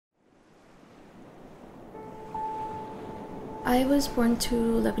I was born to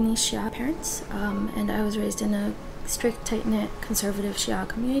Lebanese Shia parents, and I was raised in a strict, tight-knit, conservative Shia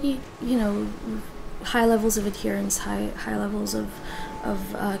community. You know, high levels of adherence, high levels of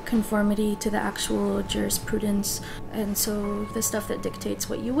conformity to the actual jurisprudence, and so the stuff that dictates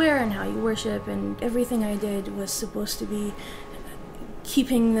what you wear and how you worship, and everything I did was supposed to be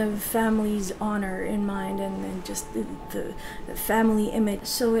keeping the family's honor in mind and just the family image.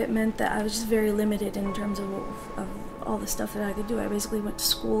 So it meant that I was just very limited in terms of all the stuff that I could do. I basically went to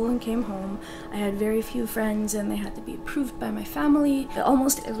school and came home. I had very few friends and they had to be approved by my family.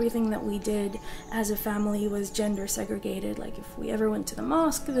 Almost everything that we did as a family was gender segregated. Like if we ever went to the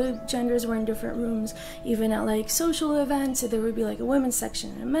mosque, the genders were in different rooms. Even at like social events, there would be like a women's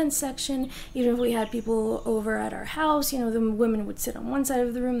section and a men's section. Even if we had people over at our house, you know, the women would sit on one side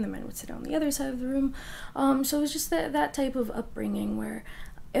of the room, the men would sit on the other side of the room. So it was just that type of upbringing where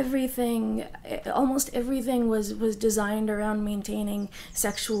almost everything was designed around maintaining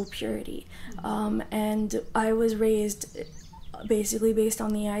sexual purity. And I was raised basically based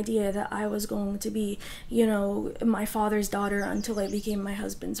on the idea that I was going to be, you know, my father's daughter until I became my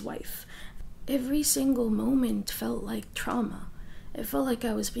husband's wife. Every single moment felt like trauma. It felt like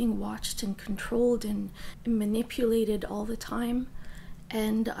I was being watched and controlled and manipulated all the time,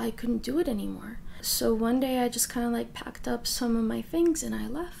 and I couldn't do it anymore. So one day I just kind of like packed up some of my things and I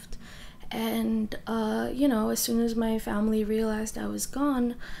left. And, you know, as soon as my family realized I was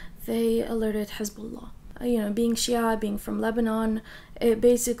gone, they alerted Hezbollah. You know, being Shia, being from Lebanon, it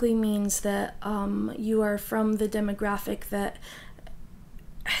basically means that you are from the demographic that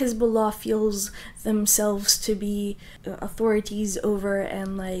Hezbollah feels themselves to be authorities over,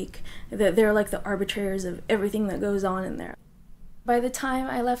 and like that they're like the arbitrators of everything that goes on in there. By the time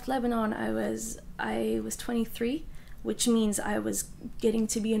I left Lebanon, I was 23, which means I was getting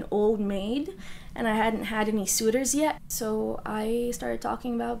to be an old maid, and I hadn't had any suitors yet. So I started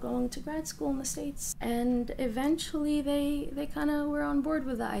talking about going to grad school in the States, and eventually they kind of were on board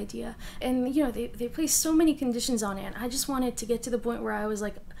with the idea. And you know, they placed so many conditions on it, and I just wanted to get to the point where I was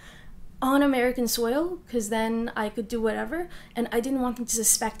like on American soil, because then I could do whatever, and I didn't want them to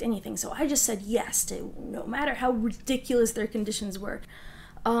suspect anything, so I just said yes to no matter how ridiculous their conditions were.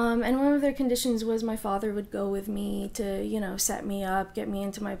 And one of their conditions was my father would go with me to, you know, set me up, get me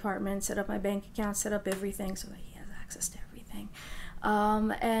into my apartment, set up my bank account, set up everything so that he has access to everything.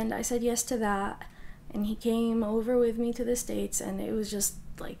 And I said yes to that, and he came over with me to the States, and it was just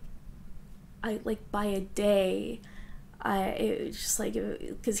like, by a day, it was just like,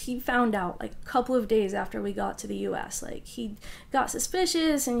 because he found out like a couple of days after we got to the US, like he got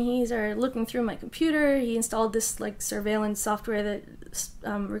suspicious and he started looking through my computer. He installed this like surveillance software that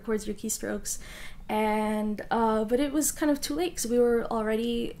records your keystrokes, and but it was kind of too late because we were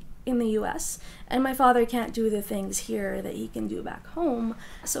already in the US, and my father can't do the things here that he can do back home.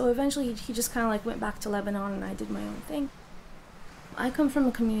 So eventually he just kind of like went back to Lebanon, and I did my own thing. I come from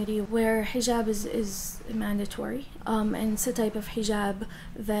a community where hijab is mandatory, and it's a type of hijab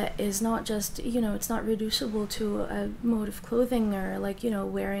that is not just, you know, it's not reducible to a mode of clothing or like, you know,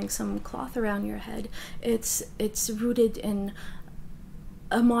 wearing some cloth around your head. It's rooted in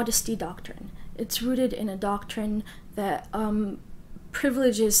a modesty doctrine. It's rooted in a doctrine that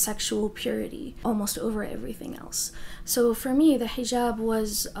privileges sexual purity almost over everything else. So for me, the hijab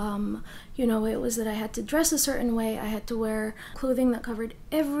was, you know, it was that I had to dress a certain way. I had to wear clothing that covered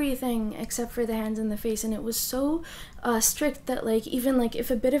everything except for the hands and the face, and it was so strict that like even like if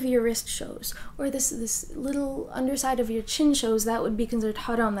a bit of your wrist shows or this little underside of your chin shows, that would be considered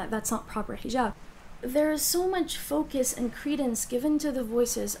haram. That's not proper hijab. There is so much focus and credence given to the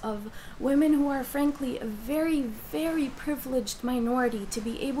voices of women who are frankly a very, very privileged minority to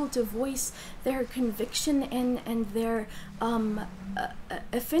be able to voice their conviction and their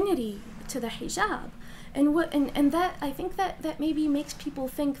affinity to the hijab. And that, I think that maybe makes people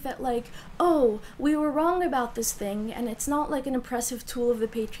think that like, oh, we were wrong about this thing, and it's not like an oppressive tool of the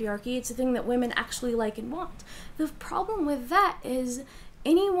patriarchy, it's a thing that women actually like and want. The problem with that is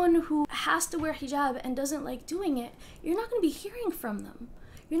anyone who has to wear hijab and doesn't like doing it, you're not going to be hearing from them.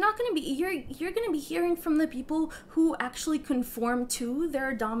 You're going to be hearing from the people who actually conform to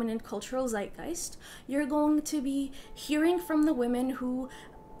their dominant cultural zeitgeist. You're going to be hearing from the women who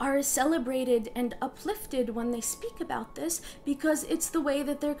are celebrated and uplifted when they speak about this because it's the way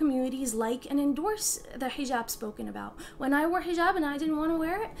that their communities like and endorse the hijab spoken about. When I wore hijab and I didn't want to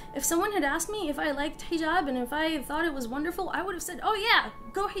wear it, if someone had asked me if I liked hijab and if I thought it was wonderful, I would have said, oh yeah,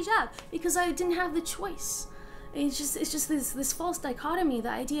 go hijab, because I didn't have the choice. It's just this false dichotomy, the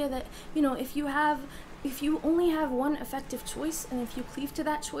idea that, you know, if you have if you only have one effective choice, and if you cleave to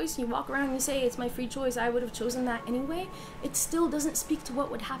that choice, and you walk around and you say, it's my free choice, I would have chosen that anyway, it still doesn't speak to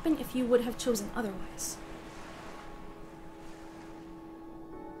what would happen if you would have chosen otherwise.